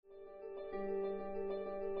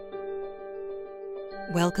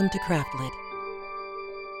Welcome to Craftlit,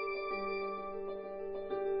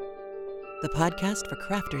 the podcast for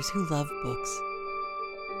crafters who love books.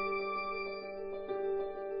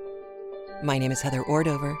 My name is Heather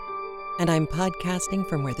Ordover, and I'm podcasting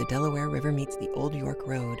from where the Delaware River meets the Old York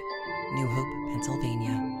Road, New Hope,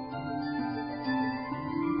 Pennsylvania.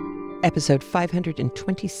 Episode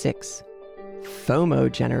 526,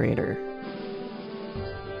 FOMO Generator.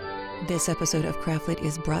 This episode of Craftlit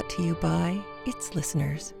is brought to you by its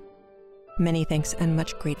listeners. Many thanks and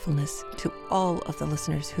much gratefulness to all of the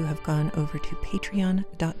listeners who have gone over to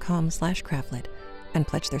patreon.com/craftlit and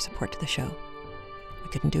pledged their support to the show. We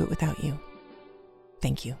couldn't do it without you.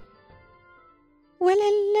 Thank you. Well,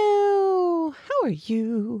 hello. How are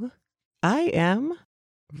you? I am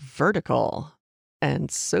vertical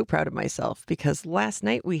and so proud of myself because last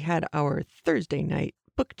night we had our Thursday night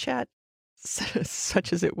book chat,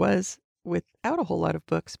 such as it was, without a whole lot of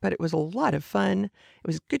books, but it was a lot of fun. It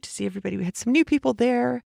was good to see everybody. We had some new people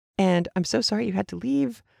there, and I'm so sorry you had to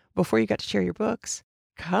leave before you got to share your books.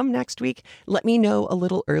 Come next week. Let me know a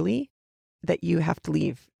little early that you have to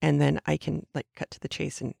leave, and then I can cut to the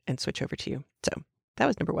chase and switch over to you. So that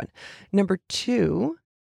was number one. Number two,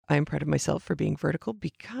 I'm proud of myself for being vertical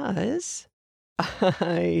because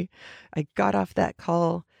I got off that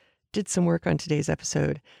call, did some work on today's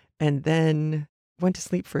episode, and then went to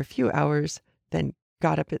sleep for a few hours, then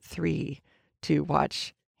got up at 3 to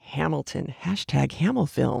watch Hamilton,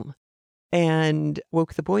 #HamilFilm, and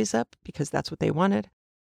woke the boys up because that's what they wanted,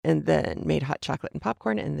 and then made hot chocolate and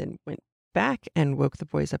popcorn, and then went back and woke the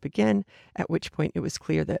boys up again, at which point it was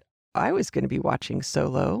clear that I was going to be watching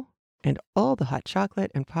Solo, and all the hot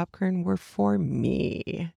chocolate and popcorn were for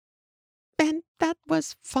me. And that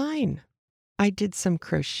was fine. I did some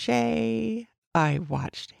crochet. I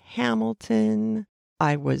watched Hamilton.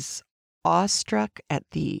 I was awestruck at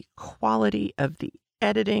the quality of the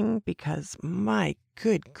editing because, my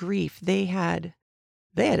good grief, they had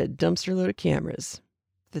a dumpster load of cameras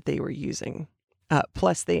that they were using.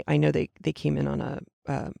 Plus, I know they came in on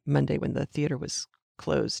a Monday when the theater was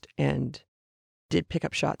closed and did pick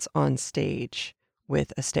up shots on stage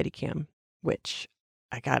with a Steadicam, which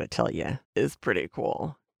I gotta tell you is pretty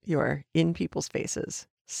cool. You're in people's faces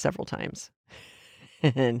several times.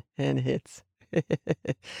 and hits.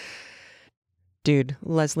 Dude,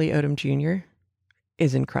 Leslie Odom Jr.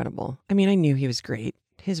 is incredible. I mean, I knew he was great.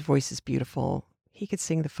 His voice is beautiful. He could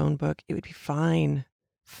sing the phone book. It would be fine.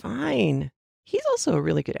 Fine. He's also a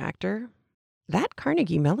really good actor. That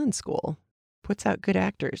Carnegie Mellon School puts out good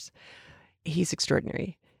actors. He's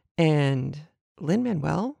extraordinary. And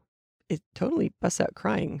Lin-Manuel, it totally busts out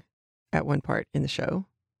crying at one part in the show,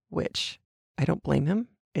 which I don't blame him.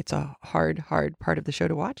 It's a hard part of the show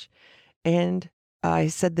to watch. And I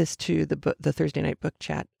said this to the Thursday night book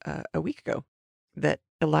chat a week ago, that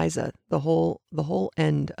Eliza, the whole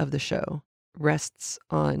end of the show rests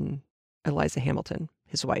on Eliza Hamilton,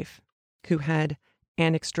 his wife, who had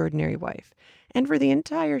an extraordinary wife. And for the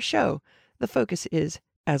entire show, the focus is,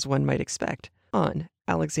 as one might expect, on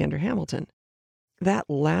Alexander Hamilton. That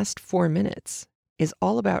last 4 minutes is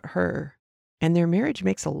all about her, and their marriage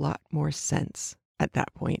makes a lot more sense at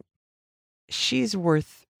that point. She's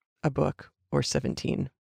worth a book or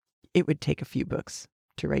 17. It would take a few books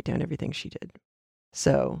to write down everything she did.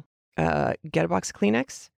 So get a box of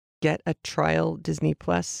Kleenex, get a trial Disney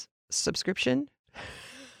Plus subscription,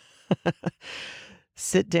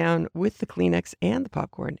 sit down with the Kleenex and the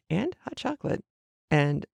popcorn and hot chocolate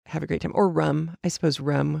and have a great time. Or rum. I suppose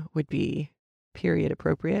rum would be period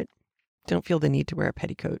appropriate. Don't feel the need to wear a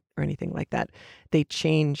petticoat or anything like that. They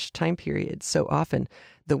change time periods so often.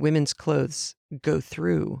 The women's clothes go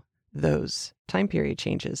through those time period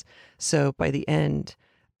changes. So by the end,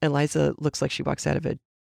 Eliza looks like she walks out of a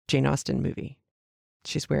Jane Austen movie.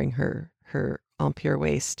 She's wearing her empire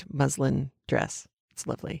waist muslin dress. It's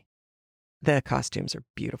lovely. The costumes are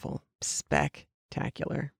beautiful,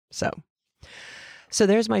 spectacular. So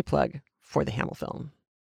there's my plug for the HamilFilm.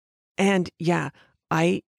 And yeah,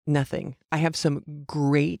 I have some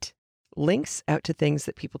great links out to things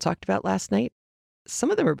that people talked about last night. Some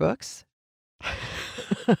of them are books.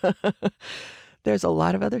 There's a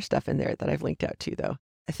lot of other stuff in there that I've linked out to, though.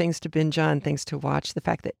 Things to binge on, things to watch. The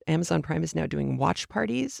fact that Amazon Prime is now doing watch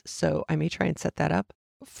parties, so I may try and set that up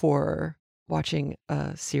for watching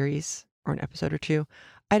a series or an episode or two.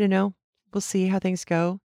 I don't know. We'll see how things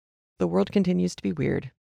go. The world continues to be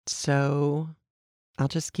weird, so I'll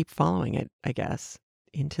just keep following it, I guess,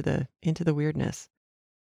 into the weirdness.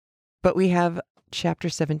 But we have chapter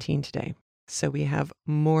 17 today. So we have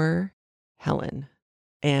more Helen,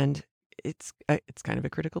 and it's kind of a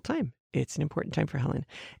critical time. It's an important time for Helen.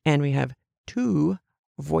 And we have 2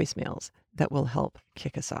 voicemails that will help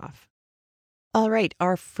kick us off. All right,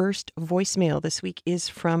 our first voicemail this week is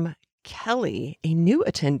from Kelly, a new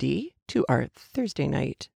attendee to our Thursday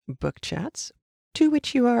night book chats, to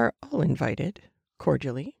which you are all invited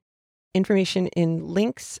cordially. Information in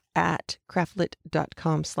links at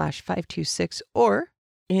craftlit.com/526 or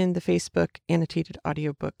in the Facebook annotated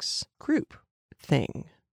audiobooks group thing.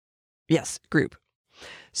 Yes, group.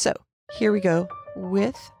 So here we go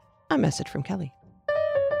with a message from Kelly.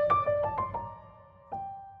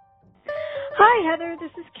 Hi, Heather.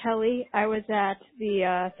 This is Kelly. I was at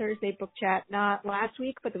the Thursday book chat, not last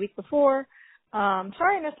week, but the week before.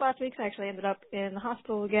 Sorry I missed last week's. I actually ended up in the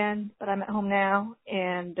hospital again, but I'm at home now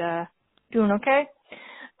and doing okay.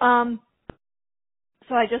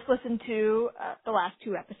 So I just listened to the last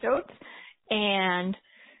 2 episodes, and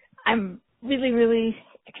I'm really, really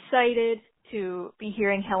excited to be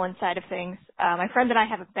hearing Helen's side of things. My friend and I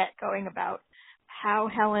have a bet going about how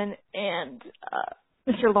Helen and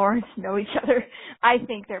Mr. Lawrence know each other. I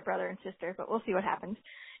think they're brother and sister, but we'll see what happens.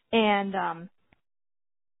 And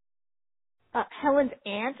Helen's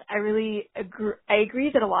aunt, I agree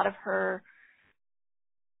that a lot of her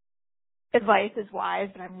advice is wise,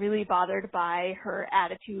 but I'm really bothered by her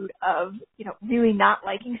attitude of, really not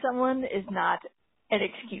liking someone is not an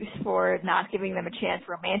excuse for not giving them a chance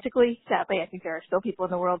romantically. Sadly, I think there are still people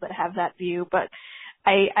in the world that have that view, but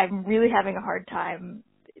I'm really having a hard time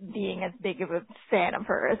being as big of a fan of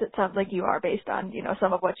her as it sounds like you are based on,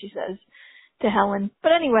 some of what she says to Helen.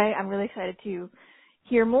 But anyway, I'm really excited to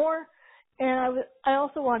hear more. And I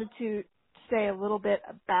also wanted to say a little bit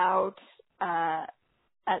about, at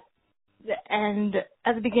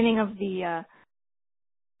the beginning of the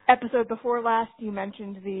episode before last, you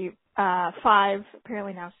mentioned the 5,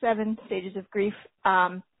 apparently now 7 stages of grief.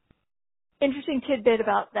 Interesting tidbit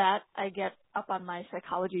about that. I get up on my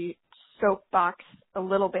psychology soapbox a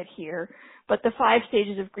little bit here, but the 5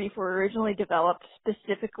 stages of grief were originally developed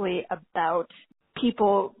specifically about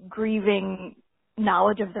people grieving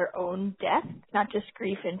knowledge of their own death, not just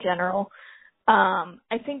grief in general.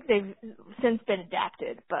 I think they've since been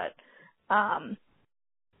adapted, but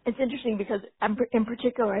it's interesting because in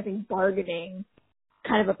particular, I think bargaining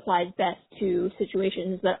kind of applies best to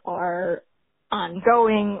situations that are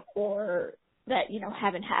ongoing or that,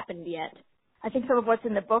 haven't happened yet. I think some of what's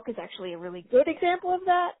in the book is actually a really good example of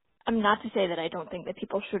that. I'm not to say that I don't think that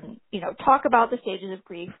people shouldn't, talk about the stages of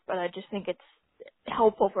grief, but I just think it's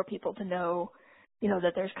helpful for people to know,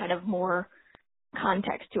 that there's kind of more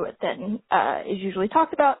context to it than is usually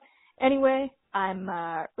talked about. Anyway, I'm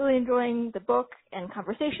really enjoying the book and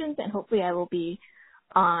conversations, and hopefully I will be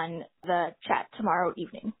on the chat tomorrow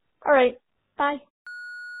evening. All right. Bye.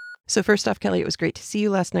 So first off, Kelly, it was great to see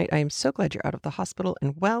you last night. I am so glad you're out of the hospital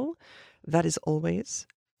and well. That is always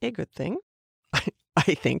a good thing.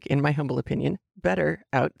 I think, in my humble opinion, better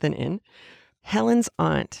out than in. Helen's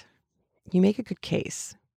aunt, you make a good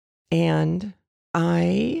case. And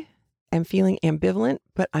I am feeling ambivalent,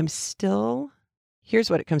 but I'm still, here's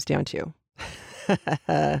what it comes down to.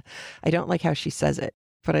 I don't like how she says it,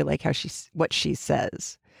 but I like what she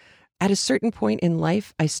says. At a certain point in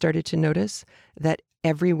life, I started to notice that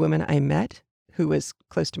every woman I met who was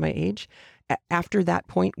close to my age, after that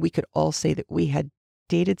point, we could all say that we had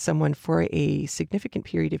dated someone for a significant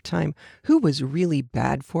period of time who was really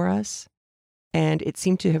bad for us. And it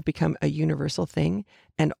seemed to have become a universal thing.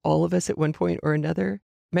 And all of us at one point or another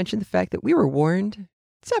mentioned the fact that we were warned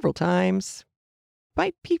several times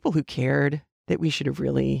by people who cared that we should have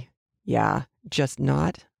really, just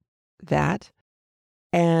not that.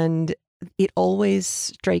 And it always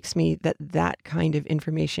strikes me that that kind of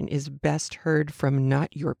information is best heard from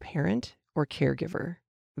not your parent or caregiver,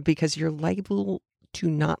 because you're liable to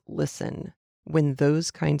not listen when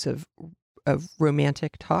those kinds of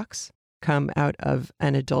romantic talks come out of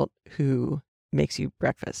an adult who makes you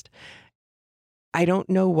breakfast. I don't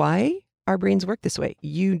know why our brains work this way.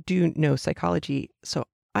 You do know psychology, so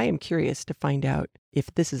I am curious to find out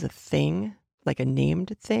if this is a thing, like a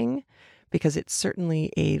named thing, because it's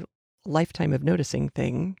certainly a lifetime of noticing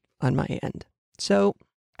thing on my end. So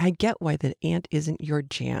I get why the ant isn't your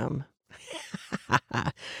jam.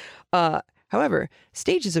 However,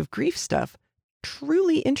 stages of grief stuff,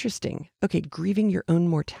 truly interesting. Okay, grieving your own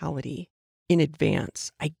mortality in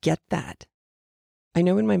advance. I get that. I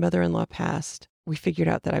know when my mother-in-law passed, we figured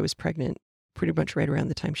out that I was pregnant pretty much right around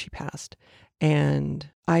the time she passed. And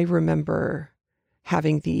I remember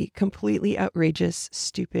having the completely outrageous,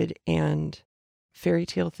 stupid, and fairy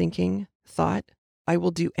tale thinking thought, I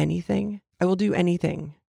will do anything. I will do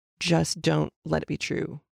anything. Just don't let it be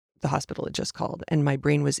true. The hospital had just called, and my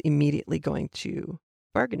brain was immediately going to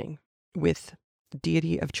bargaining with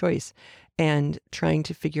deity of choice and trying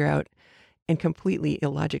to figure out, and completely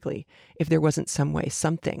illogically, if there wasn't some way,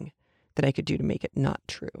 something that I could do to make it not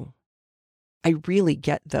true. I really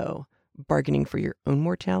get, though, bargaining for your own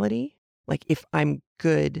mortality. Like, if I'm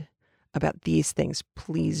good about these things,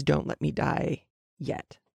 please don't let me die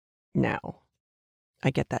yet. Now. I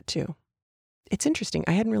get that too. It's interesting.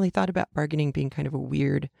 I hadn't really thought about bargaining being kind of a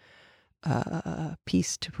weird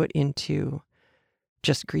piece to put into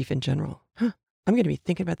just grief in general. Huh. I'm going to be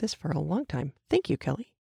thinking about this for a long time. Thank you,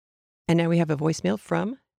 Kelly. And now we have a voicemail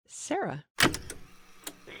from Sarah.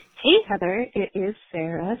 Hey, Heather. It is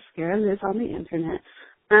Sarah. Sarah lives on the internet.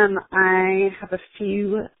 I have a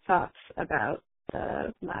few thoughts about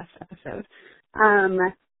the last episode.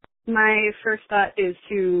 My first thought is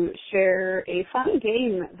to share a fun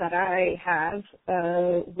game that I have,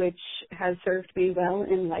 which has served me well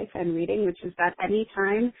in life and reading, which is that any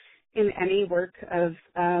time in any work of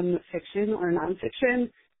fiction or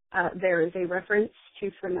nonfiction, there is a reference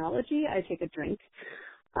to phrenology, I take a drink,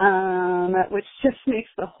 which just makes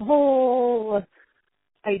the whole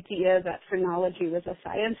idea that phrenology was a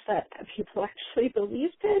science that people actually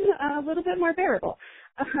believed in a little bit more bearable.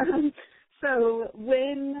 So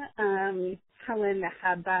when Helen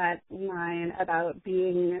had that line about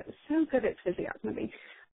being so good at physiognomy,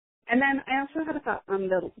 and then I also had a thought on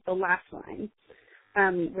the last line,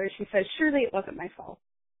 where she says, surely it wasn't my fault.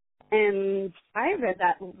 And I read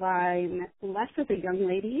that line less as a young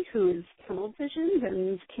lady who's tunnel visioned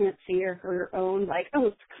and can't see her own, like,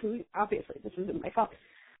 oh, obviously this isn't my fault.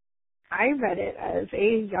 I read it as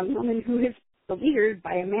a young woman who is beleaguered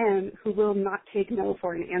by a man who will not take no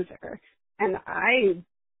for an answer. And I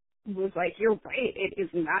was like, you're right, it is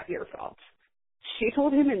not your fault. She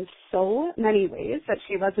told him in so many ways that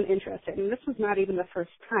she wasn't interested. And this was not even the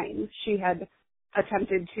first time she had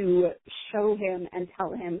attempted to show him and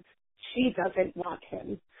tell him she doesn't want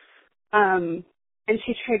him. And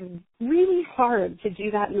she tried really hard to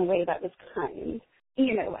do that in a way that was kind,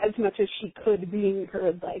 you know, as much as she could, being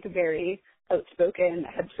her, like, very outspoken,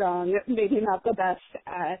 headstrong, maybe not the best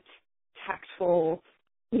at tactful,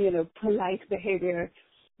 you know, polite behavior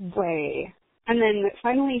way. And then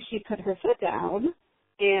finally she put her foot down,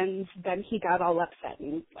 and then he got all upset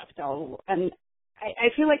and left all. And I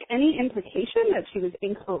feel like any implication that she was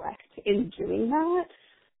incorrect in doing that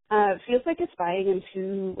feels like it's buying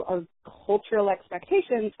into our cultural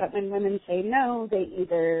expectations that when women say no, they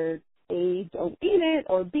either A, don't mean it,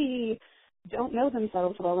 or B, don't know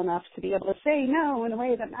themselves well enough to be able to say no in a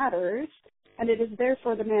way that matters. And it is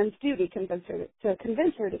therefore the man's duty to convince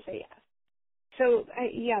her to say yes. So,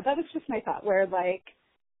 that was just my thought, where, like,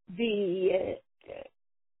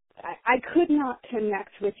 I could not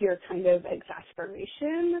connect with your kind of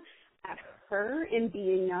exasperation at her in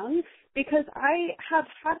being young, because I have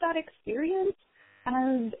had that experience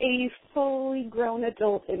as a fully grown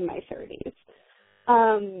adult in my 30s.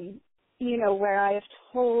 You know, where I have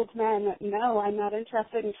told men, no, I'm not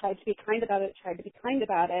interested, and tried to be kind about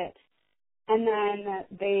it, and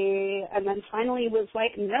then finally was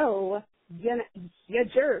like, no, you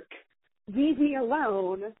jerk, leave me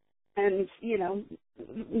alone, and, you know,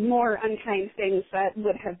 more unkind things that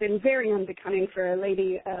would have been very unbecoming for a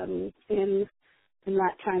lady in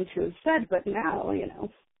that time to have said. But now, you know,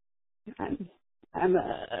 I'm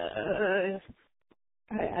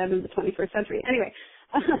in the 21st century. Anyway,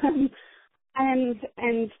 and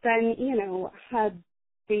then, you know, had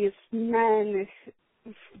these men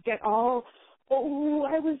get all, oh,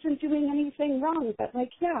 I wasn't doing anything wrong, but,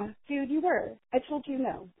 like, yeah, dude, you were. I told you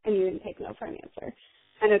no, and you didn't take no for an answer.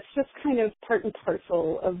 And it's just kind of part and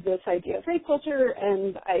parcel of this idea of rape culture,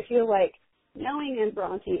 and I feel like knowing Anne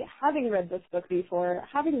Bronte, having read this book before,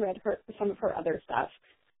 having read some of her other stuff,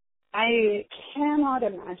 I cannot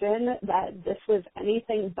imagine that this was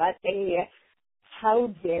anything but a,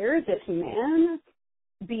 how dare this man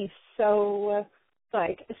be so,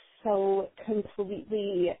 like, so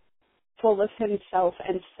completely full of himself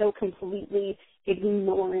and so completely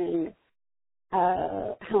ignoring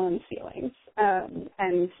Helen's feelings.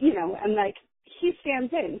 And, you know, and, like, he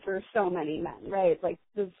stands in for so many men, right? Like,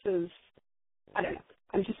 this is, I don't know.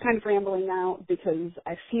 I'm just kind of rambling now because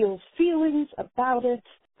I feel feelings about it.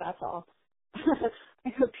 That's all. I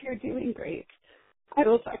hope you're doing great. I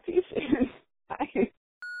will talk to you soon. Bye.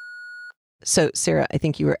 So, Sarah, I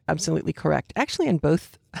think you were absolutely correct. Actually, in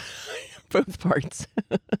both parts.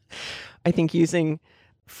 I think using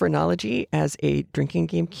phrenology as a drinking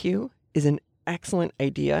game cue is an excellent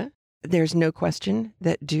idea. There's no question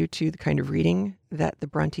that due to the kind of reading that the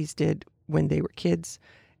Brontes did when they were kids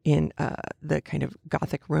in the kind of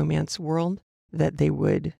Gothic romance world, that they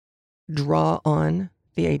would draw on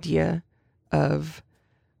the idea of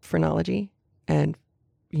phrenology and,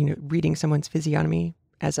 reading someone's physiognomy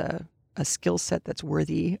as a skill set that's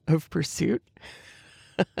worthy of pursuit.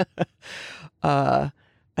 I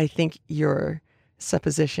think your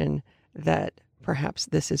supposition that perhaps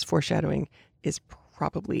this is foreshadowing is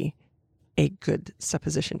probably a good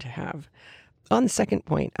supposition to have. On the second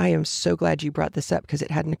point, I am so glad you brought this up because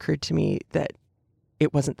it hadn't occurred to me that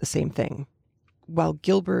it wasn't the same thing. While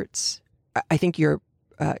Gilbert's, I think your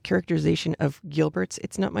characterization of Gilbert's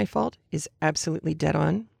 "it's not my fault" is absolutely dead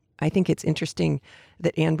on. I think it's interesting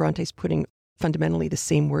that Anne Bronte's putting fundamentally the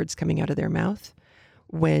same words coming out of their mouth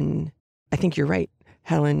when I think you're right.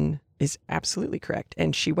 Helen is absolutely correct.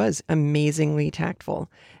 And she was amazingly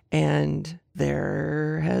tactful. And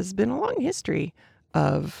there has been a long history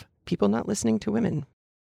of people not listening to women,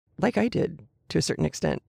 like I did to a certain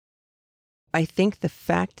extent. I think the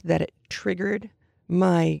fact that it triggered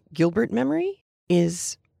my Gilbert memory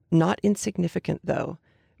is not insignificant, though,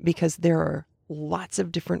 because there are lots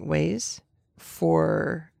of different ways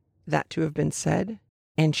for that to have been said,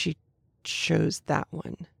 and she chose that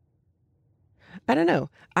one. I don't know.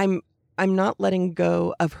 I'm not letting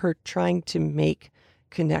go of her trying to make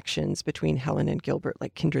connections between Helen and Gilbert,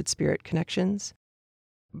 like kindred spirit connections,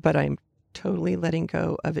 but I'm totally letting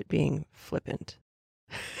go of it being flippant.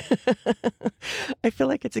 I feel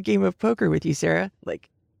like it's a game of poker with you, Sarah. Like,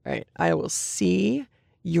 all right, I will see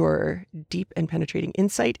your deep and penetrating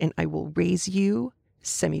insight, and I will raise you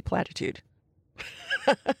semi-platitude.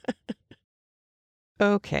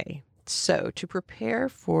 Okay, so to prepare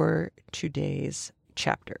for today's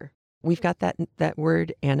chapter, we've got that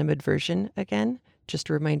word animadversion again. Just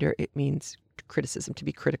a reminder, it means criticism, to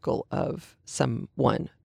be critical of someone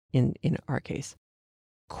in our case.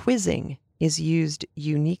 Quizzing is used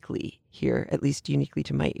uniquely here, at least uniquely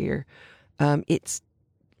to my ear. It's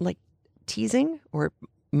like teasing or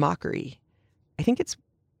mockery. I think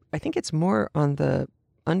it's more on the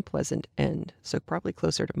unpleasant end, so probably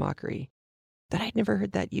closer to mockery. That I'd never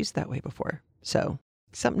heard that used that way before. So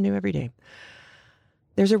something new every day.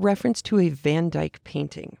 There's a reference to a Van Dyck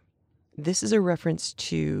painting. This is a reference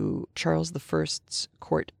to Charles I's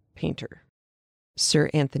court painter, Sir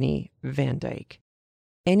Anthony Van Dyck.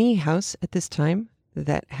 Any house at this time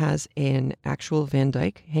that has an actual Van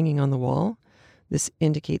Dyck hanging on the wall, this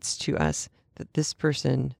indicates to us that this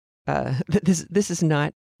person, this is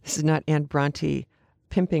not Anne Bronte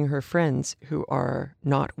pimping her friends who are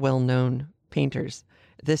not well-known painters.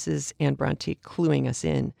 This is Anne Bronte cluing us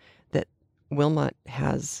in that Wilmot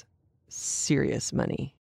has serious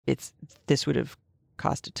money. This would have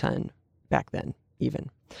cost a ton back then, even.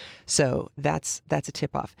 So that's a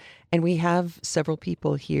tip off. And we have several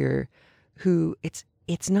people here who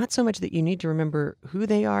it's not so much that you need to remember who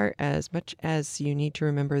they are as much as you need to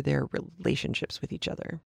remember their relationships with each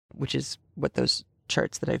other, which is what those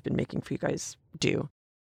charts that I've been making for you guys do.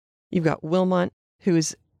 You've got Wilmot,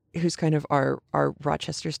 who's kind of our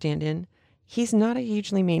Rochester stand-in. He's not a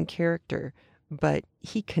hugely main character, but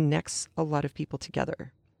he connects a lot of people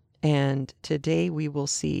together. And today we will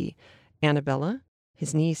see Annabella,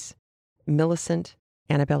 his niece, Millicent,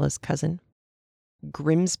 Annabella's cousin,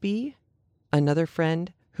 Grimsby, another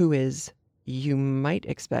friend who is, you might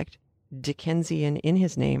expect, Dickensian in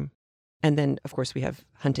his name. And then, of course, we have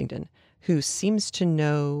Huntingdon, who seems to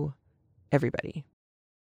know everybody.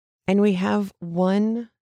 And we have one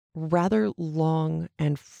rather long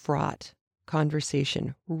and fraught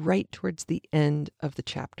conversation right towards the end of the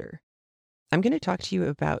chapter. I'm going to talk to you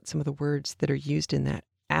about some of the words that are used in that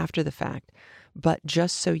after the fact, but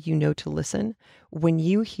just so you know to listen, when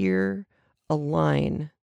you hear a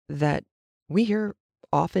line that we hear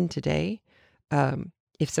often today,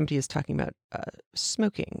 if somebody is talking about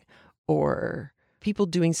smoking or people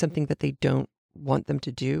doing something that they don't want them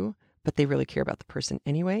to do, but they really care about the person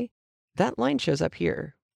anyway, that line shows up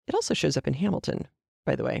here. It also shows up in Hamilton,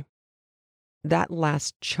 by the way. That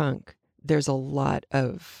last chunk, there's a lot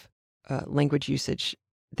of language usage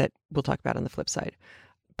that we'll talk about on the flip side,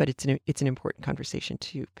 but it's an important conversation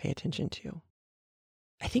to pay attention to.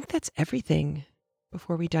 I think that's everything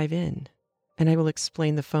before we dive in, and I will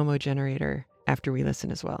explain the FOMO generator after we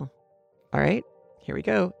listen as well. All right, here we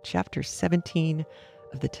go. Chapter 17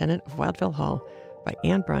 of The Tenant of Wildfell Hall by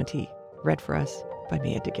Anne Bronte, read for us by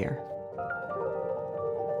Maya Daguerre.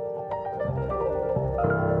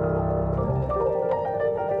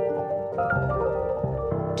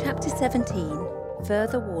 Chapter 17,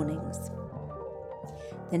 Further Warnings.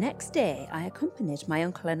 The next day I accompanied my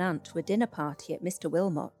uncle and aunt to a dinner party at Mr.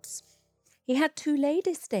 Wilmot's. He had two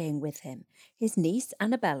ladies staying with him, his niece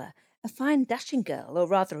Annabella, a fine dashing girl, or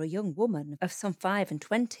rather a young woman of some 25,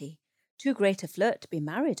 Too great a flirt to be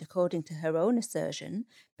married, according to her own assertion,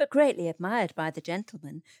 but greatly admired by the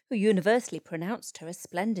gentleman, who universally pronounced her a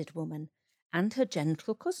splendid woman, and her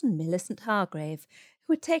gentle cousin, Millicent Hargrave,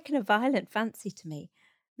 who had taken a violent fancy to me,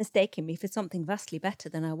 mistaking me for something vastly better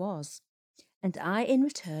than I was, and I, in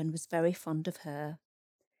return, was very fond of her.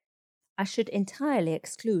 I should entirely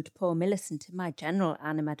exclude poor Millicent in my general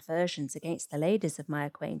animadversions against the ladies of my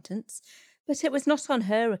acquaintance, but it was not on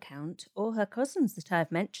her account or her cousin's that I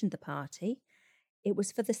have mentioned the party. It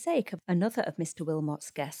was for the sake of another of Mr. Wilmot's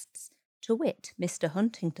guests, to wit, Mr.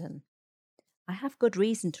 Huntingdon. I have good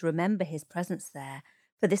reason to remember his presence there,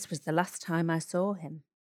 for this was the last time I saw him.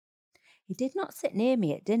 He did not sit near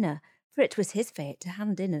me at dinner, for it was his fate to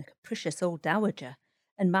hand in a capricious old dowager,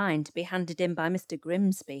 and mine to be handed in by Mr.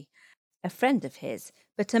 Grimsby, a friend of his,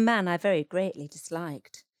 but a man I very greatly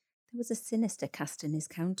disliked. There was a sinister cast in his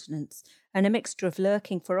countenance, and a mixture of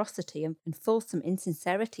lurking ferocity and fulsome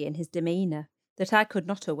insincerity in his demeanour, that I could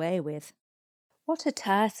not away with. What a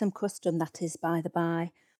tiresome custom that is, by the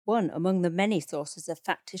by, one among the many sources of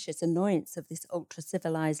factitious annoyance of this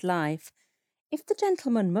ultra-civilised life. If the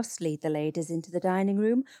gentlemen must lead the ladies into the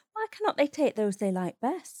dining-room, why cannot they take those they like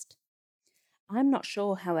best? I am not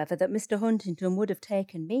sure, however, that Mr. Huntingdon would have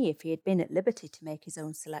taken me if he had been at liberty to make his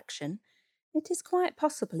own selection. It is quite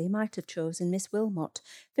possible he might have chosen Miss Wilmot,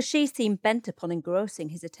 for she seemed bent upon engrossing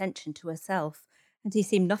his attention to herself, and he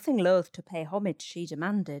seemed nothing loath to pay homage she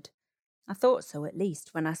demanded. I thought so, at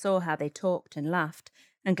least, when I saw how they talked and laughed,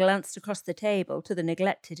 and glanced across the table to the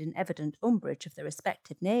neglected and evident umbrage of the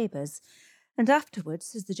respective neighbours, and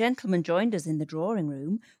afterwards, as the gentleman joined us in the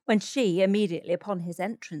drawing-room, when she, immediately upon his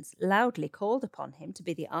entrance, loudly called upon him to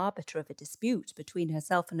be the arbiter of a dispute between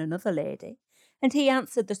herself and another lady, and he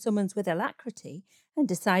answered the summons with alacrity, and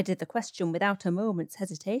decided the question without a moment's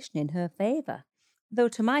hesitation in her favour, though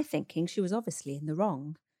to my thinking she was obviously in the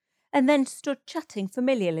wrong, and then stood chatting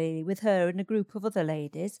familiarly with her and a group of other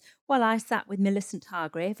ladies, while I sat with Millicent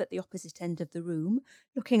Hargrave at the opposite end of the room,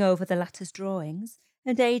 looking over the latter's drawings,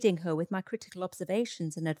 and aiding her with my critical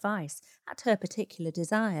observations and advice at her particular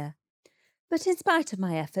desire. But in spite of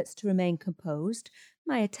my efforts to remain composed,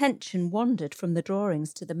 my attention wandered from the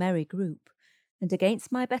drawings to the merry group, and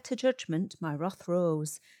against my better judgment my wrath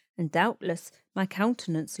rose, and doubtless my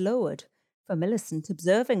countenance lowered, for Millicent,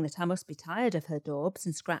 observing that I must be tired of her daubs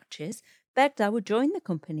and scratches, begged I would join the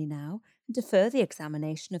company now, and defer the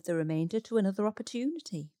examination of the remainder to another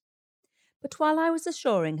opportunity. But while I was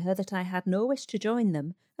assuring her that I had no wish to join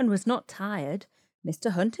them, and was not tired,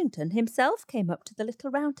 Mr. Huntingdon himself came up to the little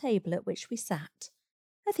round table at which we sat.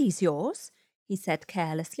 "Are these yours?" he said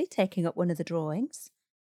carelessly, taking up one of the drawings.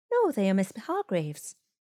 "No, they are Miss Hargrave's."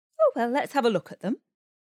 "Oh, well, let's have a look at them."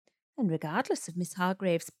 And regardless of Miss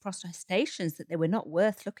Hargrave's protestations that they were not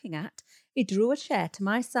worth looking at, he drew a chair to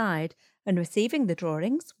my side, and receiving the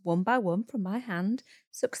drawings, one by one from my hand,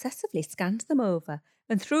 successively scanned them over,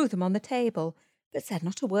 and threw them on the table, but said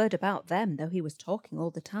not a word about them, though he was talking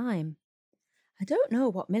all the time. I don't know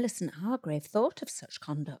what Millicent Hargrave thought of such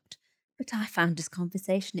conduct, but I found his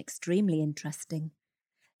conversation extremely interesting,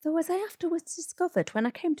 though as I afterwards discovered when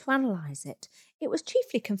I came to analyse it, it was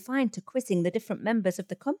chiefly confined to quizzing the different members of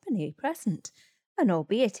the company present, and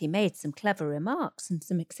albeit he made some clever remarks and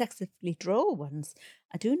some excessively droll ones,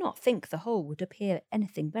 I do not think the whole would appear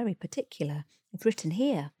anything very particular if written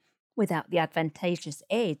here, without the advantageous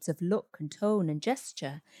aids of look and tone and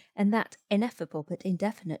gesture, and that ineffable but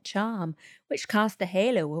indefinite charm which cast a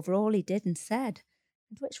halo over all he did and said,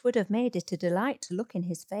 and which would have made it a delight to look in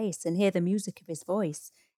his face and hear the music of his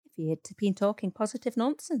voice if he had been talking positive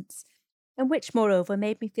nonsense, and which moreover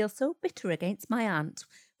made me feel so bitter against my aunt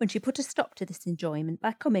when she put a stop to this enjoyment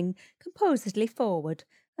by coming composedly forward,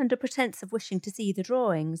 under pretence of wishing to see the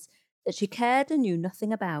drawings, that she cared and knew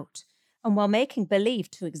nothing about, and while making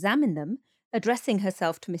believe to examine them, addressing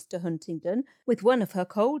herself to Mr. Huntingdon with one of her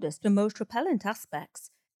coldest and most repellent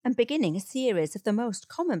aspects, and beginning a series of the most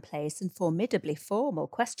commonplace and formidably formal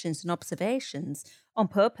questions and observations, on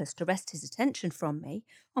purpose to wrest his attention from me,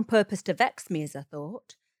 on purpose to vex me, as I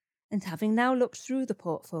thought. And having now looked through the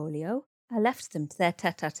portfolio, I left them to their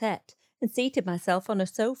tête-à-tête, and seated myself on a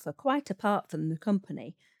sofa quite apart from the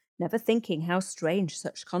company, never thinking how strange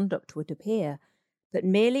such conduct would appear, but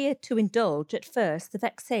merely to indulge at first the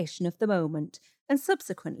vexation of the moment, and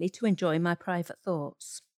subsequently to enjoy my private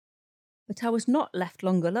thoughts. But I was not left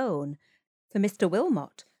long alone, for Mr.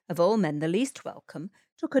 Wilmot, of all men the least welcome,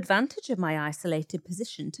 took advantage of my isolated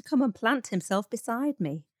position to come and plant himself beside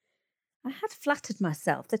me. I had flattered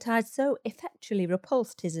myself that I had so effectually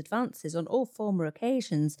repulsed his advances on all former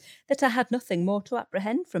occasions that I had nothing more to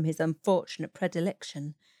apprehend from his unfortunate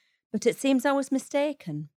predilection, but it seems I was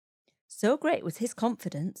mistaken. So great was his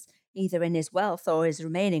confidence, either in his wealth or his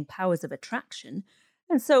remaining powers of attraction,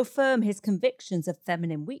 and so firm his convictions of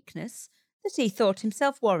feminine weakness, that he thought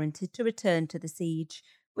himself warranted to return to the siege,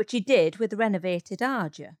 which he did with renovated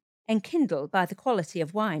ardour, enkindled by the quality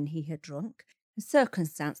of wine he had drunk, a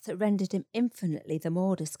circumstance that rendered him infinitely the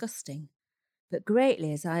more disgusting. But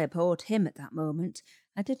greatly as I abhorred him at that moment,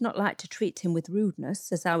 I did not like to treat him with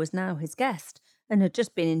rudeness, as I was now his guest, and had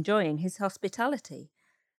just been enjoying his hospitality,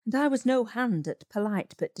 and I was no hand at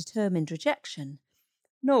polite but determined rejection.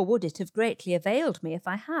 Nor would it have greatly availed me if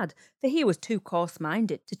I had, for he was too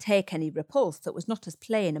coarse-minded to take any repulse that was not as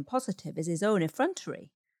plain and positive as his own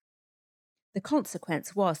effrontery. The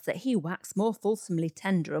consequence was that he waxed more fulsomely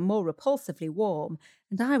tender and more repulsively warm,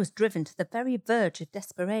 and I was driven to the very verge of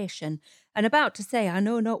desperation, and about to say I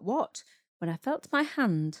know not what, when I felt my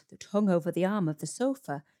hand, that hung over the arm of the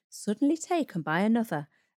sofa, suddenly taken by another,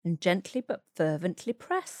 and gently but fervently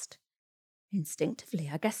pressed. Instinctively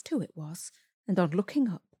I guessed who it was, and on looking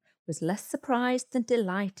up, was less surprised than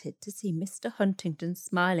delighted to see Mr. Huntingdon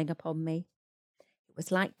smiling upon me. It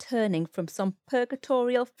was like turning from some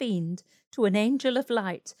purgatorial fiend to an angel of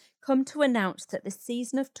light, come to announce that the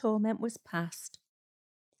season of torment was past.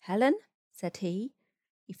 "Helen," said he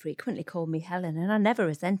frequently called me Helen, and I never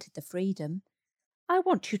resented the freedom, "I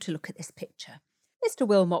want you to look at this picture. Mr.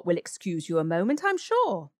 Wilmot will excuse you a moment, I'm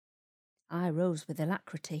sure." I rose with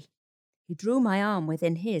alacrity. He drew my arm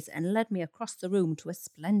within his and led me across the room to a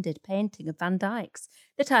splendid painting of Van Dyck's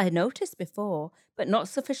that I had noticed before, but not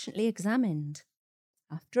sufficiently examined.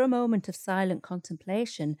 After a moment of silent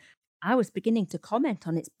contemplation, I was beginning to comment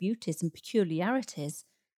on its beauties and peculiarities,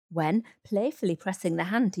 when, playfully pressing the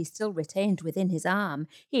hand he still retained within his arm,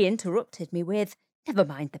 he interrupted me with, "Never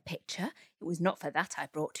mind the picture. It was not for that I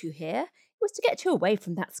brought you here. It was to get you away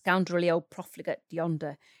from that scoundrelly old profligate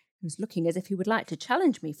yonder, who was looking as if he would like to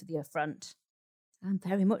challenge me for the affront." "I'm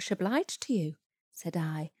very much obliged to you," said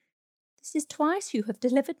I. "This is twice you have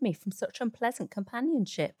delivered me from such unpleasant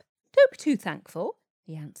companionship." "Don't be too thankful,"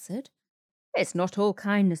 he answered. "It's not all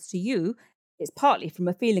kindness to you. It's partly from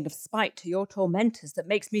a feeling of spite to your tormentors that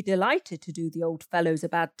makes me delighted to do the old fellows a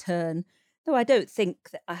bad turn, though I don't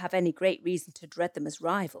think that I have any great reason to dread them as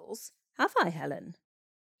rivals. Have I, Helen?"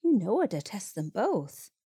 "You know I detest them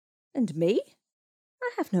both." "And me?"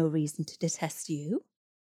 "I have no reason to detest you."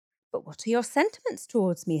 "But what are your sentiments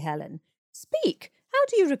towards me, Helen? Speak! How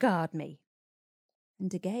do you regard me?"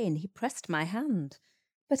 And again he pressed my hand,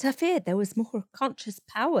 but I feared there was more conscious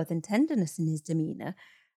power than tenderness in his demeanour,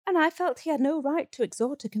 and I felt he had no right to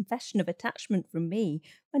extort a confession of attachment from me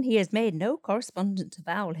when he has made no correspondent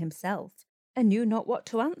avowal himself, and knew not what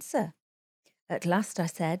to answer. At last I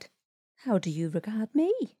said, "How do you regard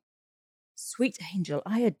me?" "Sweet angel,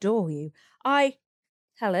 I adore you.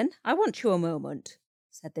 Helen, I want you a moment,"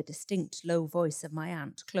 said the distinct low voice of my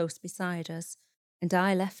aunt close beside us, and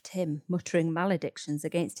I left him muttering maledictions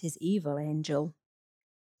against his evil angel.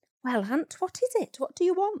 "Well, aunt, what is it? What do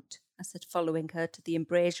you want?" I said, following her to the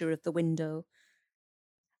embrasure of the window.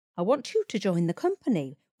 "I want you to join the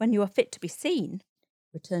company when you are fit to be seen,"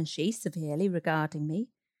 returned she severely, regarding me.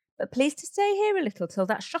 "But please to stay here a little till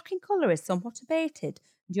that shocking colour is somewhat abated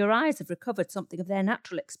and your eyes have recovered something of their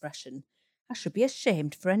natural expression. I should be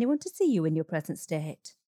ashamed for anyone to see you in your present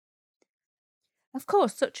state." Of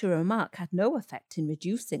course, such a remark had no effect in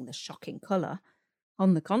reducing the shocking colour.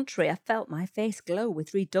 On the contrary, I felt my face glow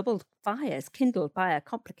with redoubled fires kindled by a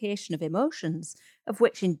complication of emotions, of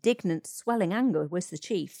which indignant, swelling anger was the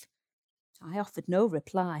chief. I offered no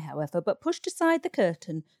reply, however, but pushed aside the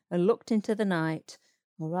curtain and looked into the night,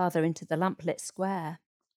 or rather into the lamplit square.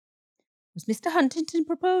 "Was Mr. Huntingdon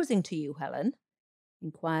proposing to you, Helen?"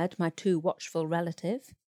 inquired my too watchful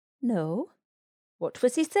relative. "No." "What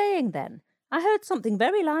was he saying, then? I heard something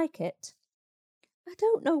very like it." "I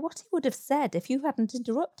don't know what he would have said if you hadn't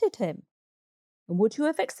interrupted him." "And would you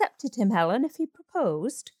have accepted him, Helen, if he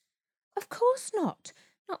proposed?" "Of course not.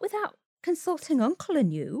 Not without consulting uncle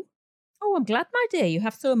and you." "Oh, I'm glad, my dear, you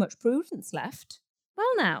have so much prudence left.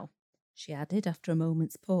 Well now," she added after a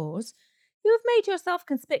moment's pause, "you have made yourself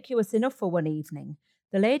conspicuous enough for one evening.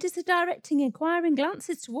 The ladies are directing inquiring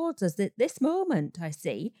glances towards us at this moment, I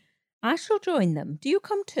see. I shall join them. Do you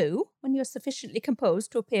come too, when you are sufficiently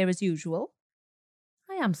composed to appear as usual?"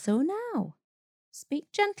 "I am so now."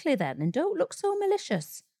 "Speak gently then, and don't look so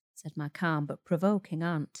malicious," said my calm but provoking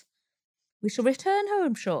aunt. "We shall return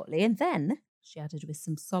home shortly, and then," she added with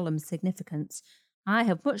some solemn significance, "I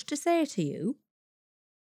have much to say to you."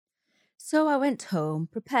 So I went home,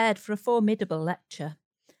 prepared for a formidable lecture.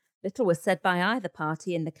 Little was said by either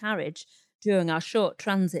party in the carriage during our short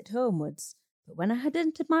transit homewards, But when I had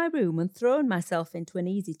entered my room and thrown myself into an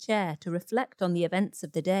easy chair to reflect on the events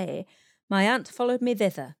of the day, my aunt followed me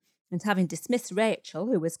thither, and having dismissed Rachel,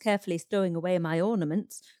 who was carefully stowing away my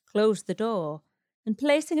ornaments, closed the door, and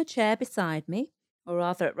placing a chair beside me, or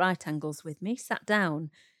rather at right angles with me, sat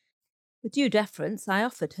down. With due deference, I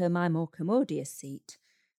offered her my more commodious seat.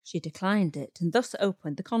 She declined it, and thus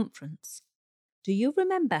opened the conference. Do you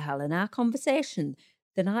remember, Helen, our conversation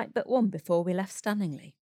the night but one before we left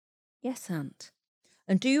Stanningley? Yes, Aunt.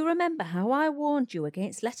 And do you remember how I warned you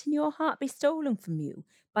against letting your heart be stolen from you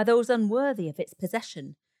by those unworthy of its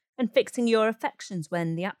possession, and fixing your affections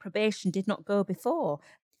when the approbation did not go before,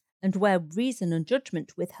 and where reason and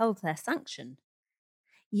judgment withheld their sanction?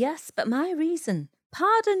 Yes, but my reason.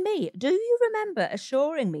 Pardon me, do you remember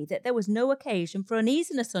assuring me that there was no occasion for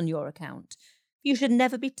uneasiness on your account? You should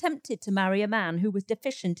never be tempted to marry a man who was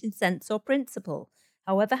deficient in sense or principle,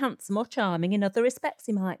 however handsome or charming in other respects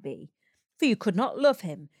he might be. For you could not love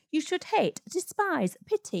him. You should hate, despise,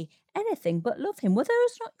 pity, anything but love him. Were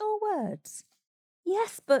those not your words?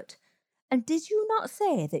 Yes, but... And did you not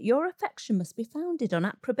say that your affection must be founded on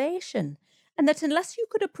approbation, and that unless you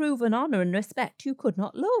could approve and honour and respect, you could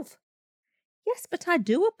not love? Yes, but I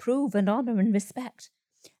do approve and honour and respect.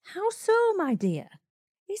 How so, my dear?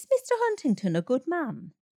 Is Mr. Huntington a good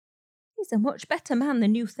man? He's a much better man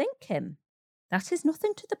than you think him. That is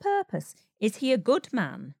nothing to the purpose. Is he a good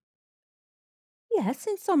man? Yes,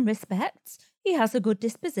 in some respects. He has a good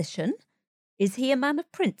disposition. Is he a man of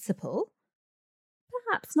principle?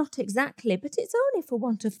 Perhaps not exactly, but it's only for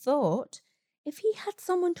want of thought. If he had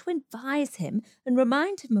someone to advise him and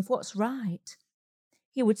remind him of what's right,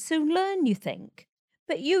 he would soon learn, you think.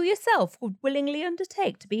 But you yourself would willingly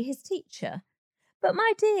undertake to be his teacher. But,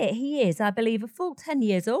 my dear, he is, I believe, a full 10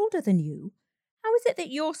 years older than you. How is it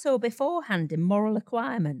that you're so beforehand in moral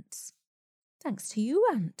acquirements? Thanks to you,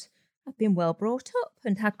 Aunt. I've been well brought up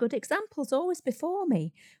and had good examples always before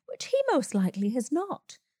me, which he most likely has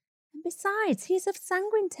not. And besides, he is of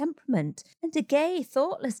sanguine temperament and a gay,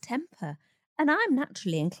 thoughtless temper, and I'm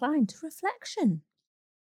naturally inclined to reflection.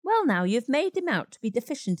 Well, now, you've made him out to be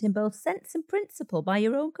deficient in both sense and principle by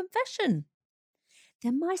your own confession.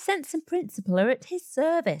 Then my sense and principle are at his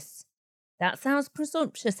service. That sounds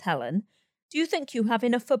presumptuous, Helen. Do you think you have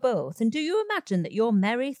enough for both, and do you imagine that your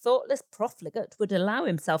merry, thoughtless profligate would allow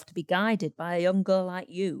himself to be guided by a young girl like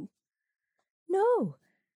you? No,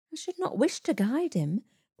 I should not wish to guide him,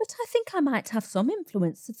 but I think I might have some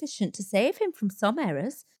influence sufficient to save him from some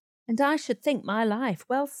errors, and I should think my life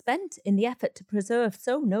well spent in the effort to preserve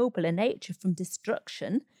so noble a nature from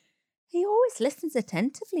destruction. He always listens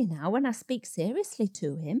attentively now when I speak seriously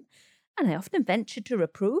to him, and I often venture to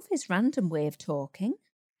reprove his random way of talking.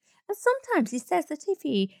 And sometimes he says that if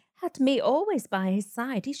he had me always by his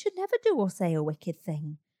side, he should never do or say a wicked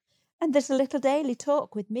thing, and that a little daily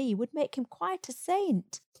talk with me would make him quite a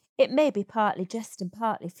saint. It may be partly jest and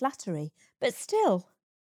partly flattery, but still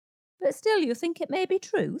you think it may be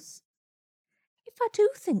truth? If I do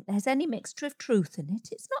think there's any mixture of truth in it,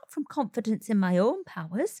 it's not from confidence in my own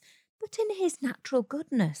powers, but in his natural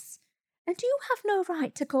goodness. And you have no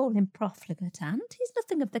right to call him profligate, Aunt. He's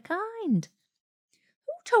nothing of the kind.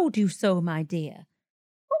 Who told you so, my dear?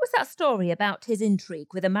 What was that story about his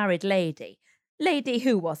intrigue with a married lady? Lady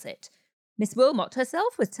who was it? Miss Wilmot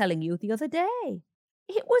herself was telling you the other day.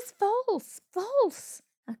 It was false,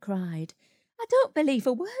 I cried. I don't believe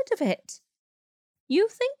a word of it. You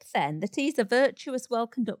think, then, that he's a virtuous,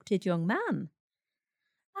 well-conducted young man?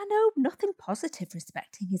 I know nothing positive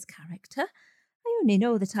respecting his character. I only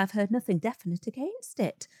know that I've heard nothing definite against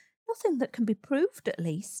it, nothing that can be proved at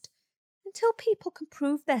least. Until people can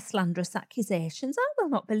prove their slanderous accusations, I will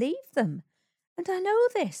not believe them. And I know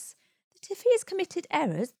this, that if he has committed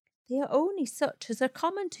errors, they are only such as are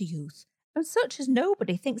common to youth, and such as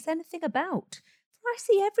nobody thinks anything about. For I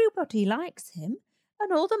see everybody likes him,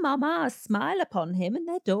 and all the mammas smile upon him, and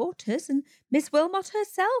their daughters, and Miss Wilmot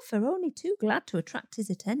herself are only too glad to attract his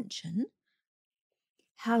attention.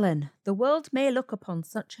 Helen, the world may look upon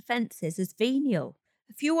such offences as venial.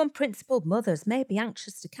 A few unprincipled mothers may be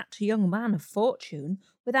anxious to catch a young man of fortune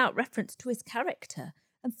without reference to his character,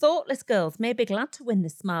 and thoughtless girls may be glad to win the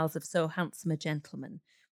smiles of so handsome a gentleman,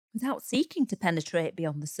 without seeking to penetrate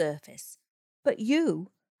beyond the surface. But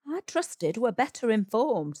you, I trusted, were better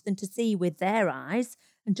informed than to see with their eyes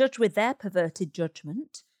and judge with their perverted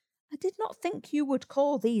judgment. I did not think you would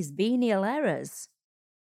call these venial errors.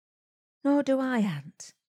 Nor do I,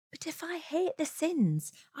 Aunt. But if I hate the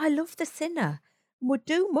sins, I love the sinner, and would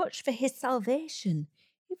do much for his salvation,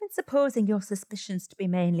 even supposing your suspicions to be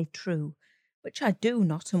mainly true, which I do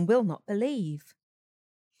not and will not believe.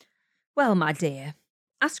 Well, my dear,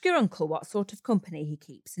 Ask your uncle what sort of company he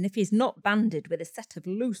keeps, and if he's not banded with a set of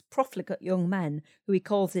loose, profligate young men who he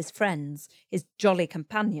calls his friends, his jolly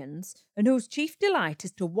companions, and whose chief delight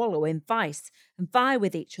is to wallow in vice and vie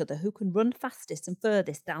with each other who can run fastest and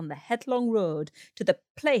furthest down the headlong road to the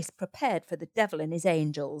place prepared for the devil and his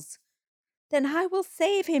angels, then I will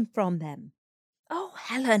save him from them. Oh,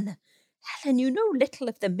 Helen, you know little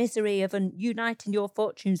of the misery of uniting your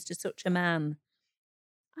fortunes to such a man.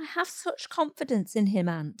 I have such confidence in him,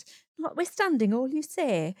 aunt, notwithstanding all you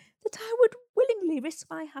say, that I would willingly risk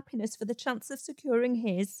my happiness for the chance of securing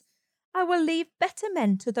his. I will leave better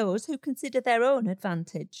men to those who consider their own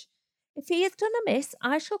advantage. If he has done amiss,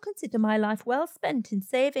 I shall consider my life well spent in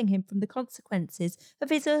saving him from the consequences of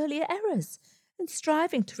his earlier errors, and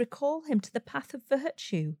striving to recall him to the path of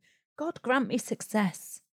virtue. God grant me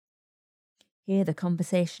success. Here the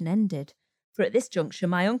conversation ended, for at this juncture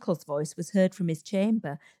my uncle's voice was heard from his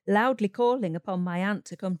chamber, loudly calling upon my aunt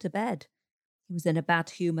to come to bed. He was in a bad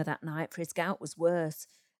humour that night, for his gout was worse,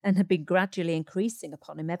 and had been gradually increasing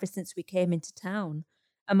upon him ever since we came into town,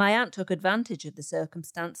 and my aunt took advantage of the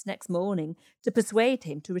circumstance next morning to persuade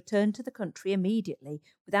him to return to the country immediately,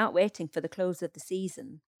 without waiting for the close of the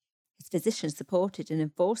season. His physician supported and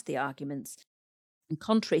enforced the arguments, and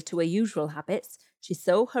contrary to her usual habits, she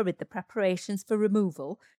so hurried the preparations for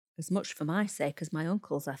removal, as much for my sake as my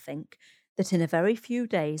uncle's, I think, that in a very few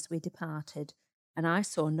days we departed, and I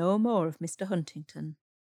saw no more of Mr. Huntington.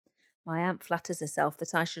 My aunt flatters herself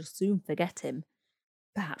that I shall soon forget him.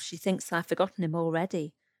 Perhaps she thinks I've forgotten him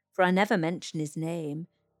already, for I never mention his name,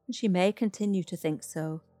 and she may continue to think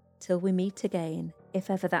so, till we meet again,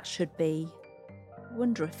 if ever that should be. I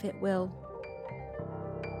wonder if it will.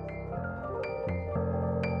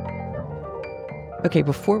 Okay,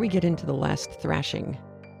 before we get into the last thrashing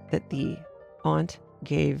that the aunt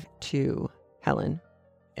gave to Helen,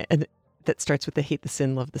 and that starts with the hate the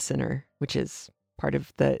sin, love the sinner, which is part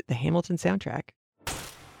of the Hamilton soundtrack.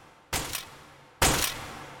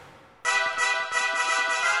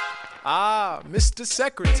 Ah, Mr.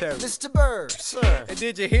 Secretary. Mr. Burr, sir. And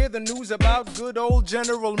did you hear the news about good old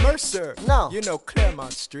General Mercer? No. You know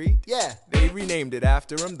Claremont Street? Yeah. They renamed it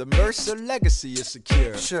after him. The Mercer legacy is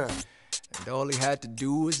secure. Sure. And all he had to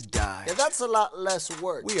do was die. Yeah, that's a lot less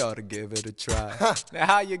work. We ought to give it a try. Now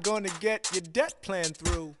how you gonna get your debt plan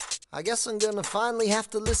through? I guess I'm gonna finally have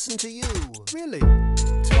to listen to you. Really?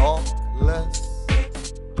 Talk less,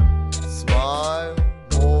 smile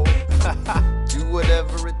more, do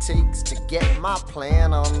whatever it takes to get my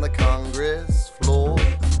plan on the Congress floor.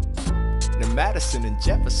 Now Madison and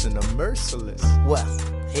Jefferson are merciless. Well,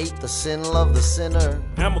 hate the sin, love the sinner.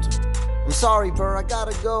 Hamilton. I'm sorry, Burr, I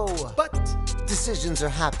gotta go. But decisions are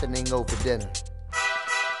happening over dinner.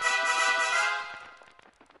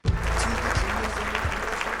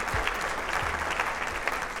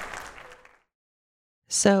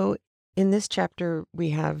 So in this chapter,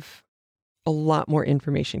 we have a lot more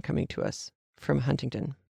information coming to us from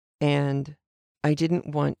Huntington. And I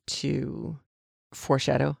didn't want to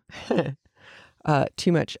foreshadow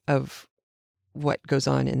too much of what goes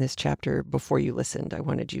on in this chapter before you listened. I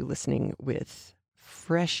wanted you listening with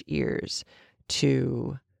fresh ears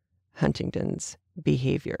to Huntington's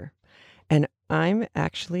behavior. And I'm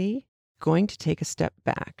actually going to take a step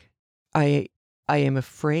back. I am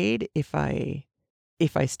afraid if I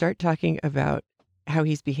start talking about how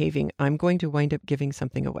he's behaving, I'm going to wind up giving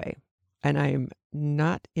something away. And I'm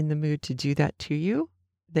not in the mood to do that to you.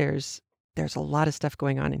 There's a lot of stuff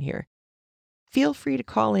going on in here. Feel free to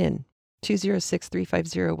call in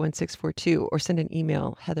 206-350-1642 or send an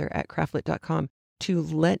email, heather@craftlit.com, to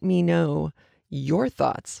let me know your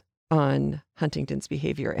thoughts on Huntington's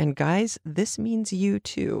behavior. And guys, this means you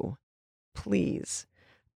too. Please.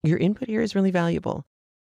 Your input here is really valuable.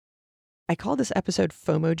 I call this episode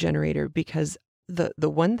FOMO Generator because the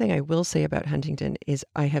one thing I will say about Huntington is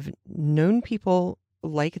I have known people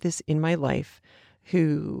like this in my life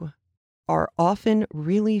who are often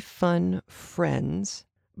really fun friends,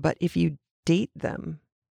 but if you date them,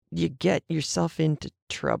 you get yourself into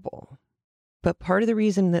trouble. But part of the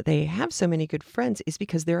reason that they have so many good friends is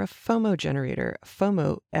because they're a FOMO generator.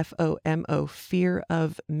 FOMO, F-O-M-O, fear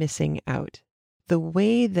of missing out. The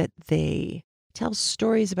way that they tell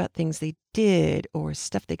stories about things they did or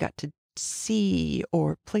stuff they got to see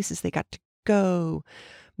or places they got to go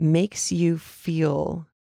makes you feel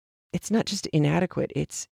it's not just inadequate,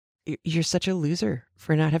 it's you're such a loser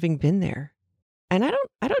for not having been there. And I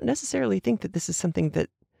don't necessarily think that this is something that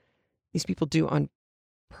these people do on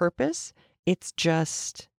purpose. It's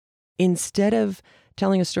just instead of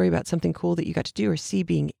telling a story about something cool that you got to do or see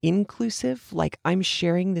being inclusive, like I'm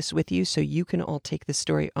sharing this with you so you can all take this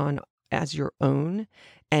story on as your own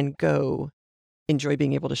and go enjoy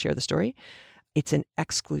being able to share the story. It's an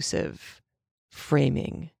exclusive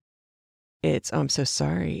framing. It's, I'm so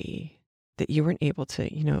sorry that you weren't able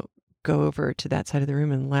to, go over to that side of the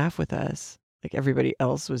room and laugh with us like everybody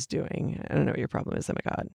else was doing. I don't know what your problem is. Oh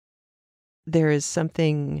my God. There is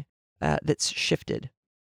something that's shifted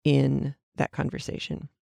in that conversation.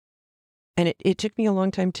 And it took me a long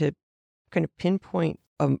time to kind of pinpoint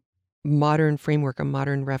a modern framework, a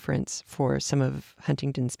modern reference for some of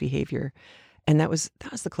Huntington's behavior. And that was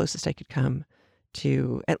the closest I could come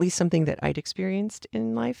to at least something that I'd experienced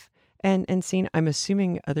in life and seen. I'm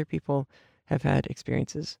assuming other people have had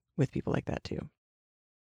experiences with people like that too.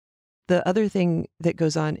 The other thing that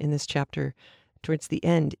goes on in this chapter towards the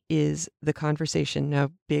end is the conversation,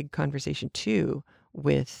 now big conversation too,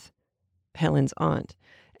 with Helen's aunt.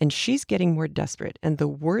 And she's getting more desperate. And the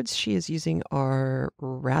words she is using are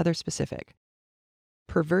rather specific.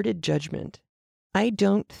 Perverted judgment. I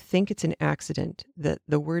don't think it's an accident that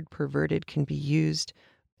the word perverted can be used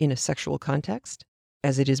in a sexual context,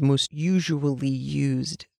 as it is most usually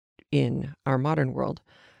used in our modern world.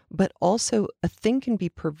 But also a thing can be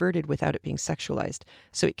perverted without it being sexualized.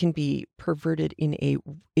 So it can be perverted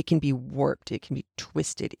it can be warped, it can be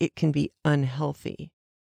twisted, it can be unhealthy.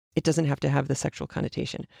 It doesn't have to have the sexual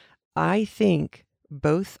connotation. I think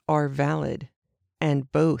both are valid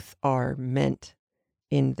and both are meant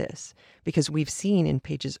in this, because we've seen in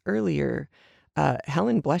pages earlier,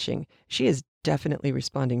 Helen blushing, she is definitely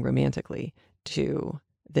responding romantically to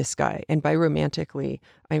this guy. And by romantically,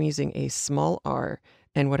 I'm using a small r,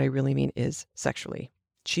 and what I really mean is sexually.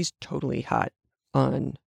 She's totally hot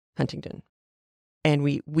on Huntington. And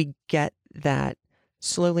we get that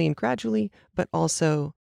slowly and gradually, but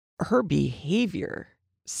also her behavior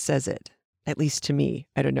says it, at least to me.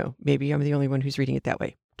 I don't know. Maybe I'm the only one who's reading it that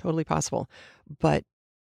way. Totally possible. But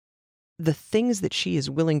the things that she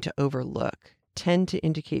is willing to overlook tend to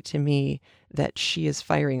indicate to me that she is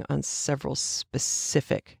firing on several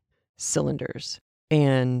specific cylinders.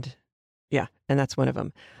 And that's one of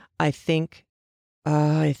them. I think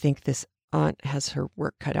this aunt has her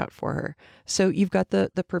work cut out for her. So you've got the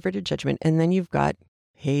perverted judgment, and then you've got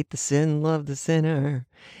hate the sin, love the sinner.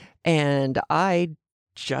 And I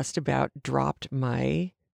just about dropped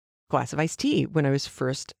my glass of iced tea when I was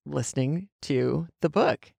first listening to the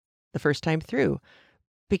book the first time through,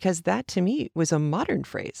 because that to me was a modern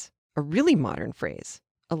phrase, a really modern phrase,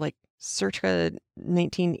 a like circa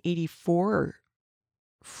 1984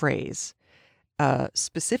 phrase.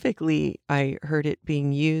 Specifically, I heard it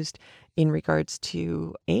being used in regards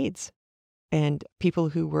to AIDS and people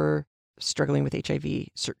who were struggling with HIV,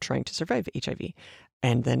 trying to survive HIV.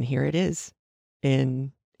 And then here it is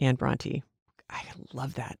in Anne Bronte. I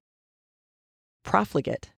love that.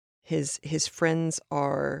 Profligate. His friends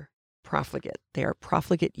are profligate. They are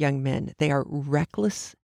profligate young men. They are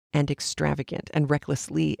reckless and extravagant, and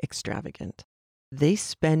recklessly extravagant. They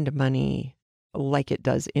spend money like it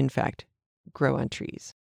does, in fact, grow on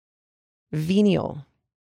trees. Venial.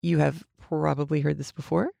 You have probably heard this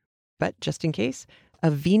before, but just in case, a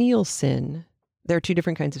venial sin, there are two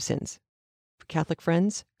different kinds of sins. Catholic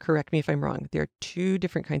friends, correct me if I'm wrong. There are two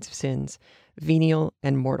different kinds of sins, venial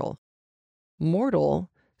and mortal. Mortal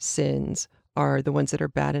sins are the ones that are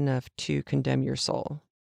bad enough to condemn your soul.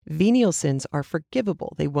 Venial sins are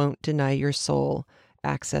forgivable. They won't deny your soul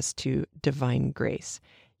access to divine grace.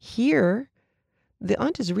 Here, the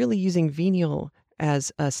aunt is really using venial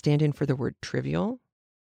as a stand-in for the word trivial.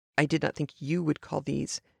 I did not think you would call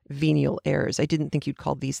these venial errors. I didn't think you'd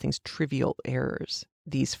call these things trivial errors,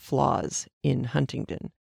 these flaws in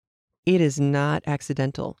Huntington. It is not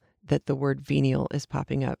accidental that the word venial is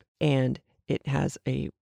popping up, and it has a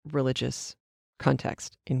religious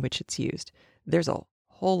context in which it's used. There's a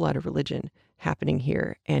whole lot of religion happening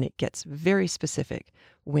here, and it gets very specific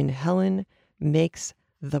when Helen makes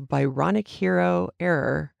the Byronic hero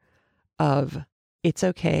error of, it's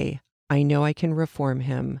okay, I know I can reform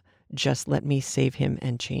him, just let me save him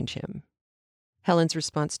and change him. Helen's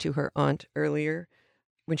response to her aunt earlier,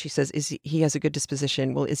 when she says, he has a good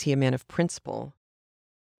disposition, well, is he a man of principle?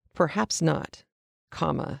 Perhaps not,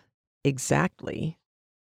 comma, exactly,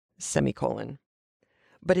 semicolon.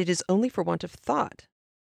 But it is only for want of thought,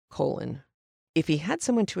 colon. If he had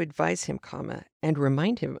someone to advise him, comma, and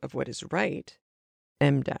remind him of what is right,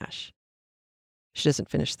 M dash. She doesn't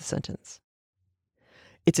finish the sentence.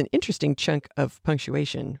 It's an interesting chunk of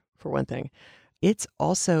punctuation, for one thing. It's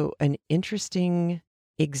also an interesting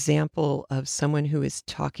example of someone who is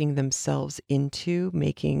talking themselves into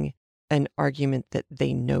making an argument that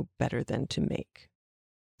they know better than to make.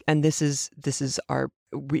 And this is our,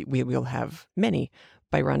 we will have many,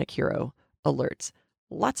 Byronic hero alerts.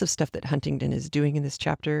 Lots of stuff that Huntingdon is doing in this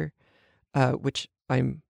chapter, which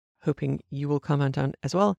I'm hoping you will comment on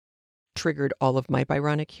as well, triggered all of my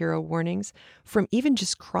Byronic hero warnings from even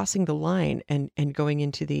just crossing the line and going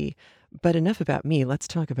into the, but enough about me, let's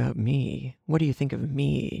talk about me. What do you think of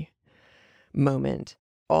me moment,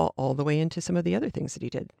 all the way into some of the other things that he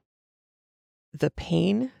did. The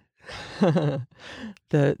pain,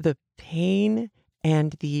 the pain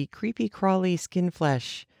and the creepy crawly skin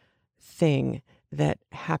flesh thing that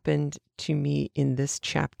happened to me in this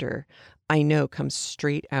chapter, I know comes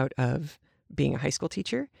straight out of being a high school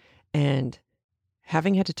teacher and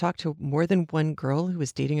having had to talk to more than one girl who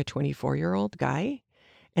was dating a 24-year-old guy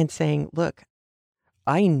and saying, look,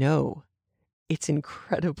 I know it's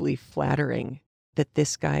incredibly flattering that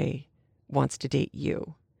this guy wants to date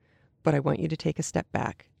you, but I want you to take a step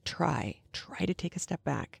back. Try to take a step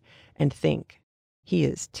back and think, he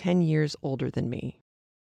is 10 years older than me.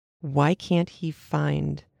 Why can't he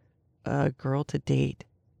find a girl to date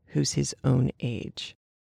who's his own age?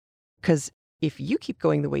 Because if you keep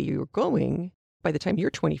going the way you're going, by the time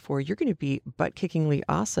you're 24, you're going to be butt-kickingly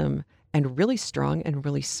awesome and really strong and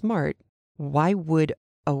really smart. Why would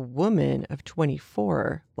a woman of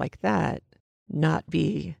 24 like that not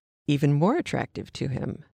be even more attractive to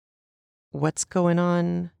him? What's going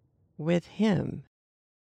on with him?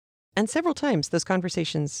 And several times those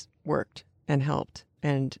conversations worked and helped,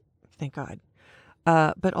 and thank God.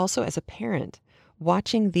 But also as a parent,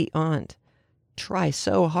 watching the aunt try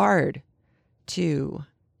so hard to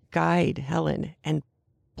guide Helen and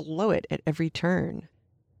blow it at every turn.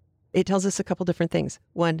 It tells us a couple different things.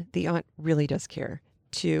 One, the aunt really does care.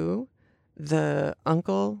 Two, the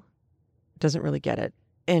uncle doesn't really get it.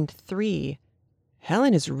 And three,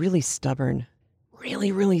 Helen is really stubborn,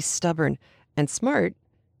 really stubborn and smart,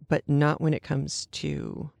 but not when it comes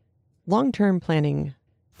to long-term planning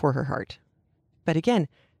for her heart. But again,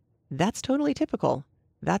 that's totally typical.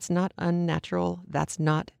 That's not unnatural. That's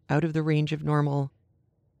not out of the range of normal.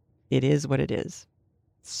 It is what it is.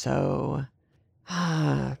 So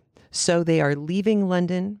they are leaving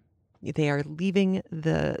London. They are leaving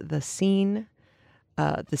the scene,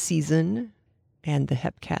 the season, and the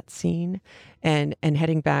Hepcat scene, and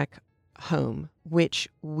heading back home, which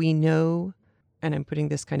we know, and I'm putting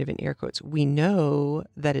this kind of in air quotes, we know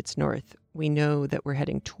that it's north. We know that we're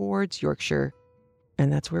heading towards Yorkshire,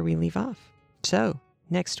 and that's where we leave off. So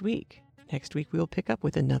next week we will pick up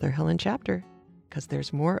with another Helen chapter, because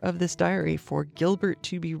there's more of this diary for Gilbert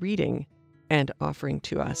to be reading and offering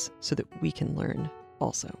to us so that we can learn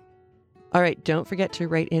also. All right, don't forget to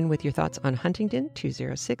write in with your thoughts on Huntingdon,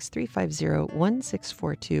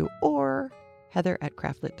 206-350-1642, or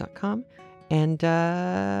heather@craftlit.com, and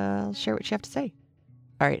I'll share what you have to say.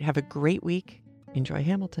 All right, have a great week. Enjoy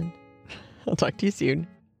Hamilton. I'll talk to you soon.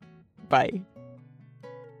 Bye.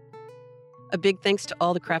 A big thanks to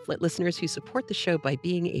all the Craftlit listeners who support the show by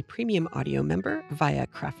being a premium audio member via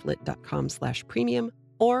craftlit.com/premium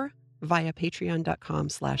or via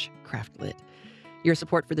patreon.com/craftlit. Your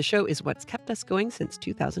support for the show is what's kept us going since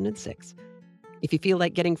 2006. If you feel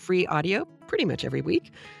like getting free audio pretty much every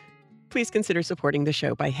week, please consider supporting the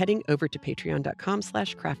show by heading over to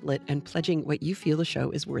patreon.com/craftlit and pledging what you feel the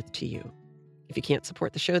show is worth to you. If you can't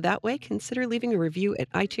support the show that way, consider leaving a review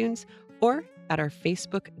at iTunes or at our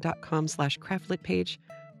facebook.com/craftlit page,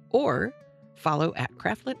 or follow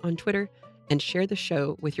 @craftlit on Twitter and share the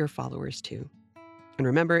show with your followers too. And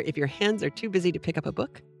remember, if your hands are too busy to pick up a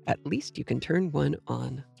book, at least you can turn one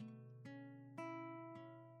on.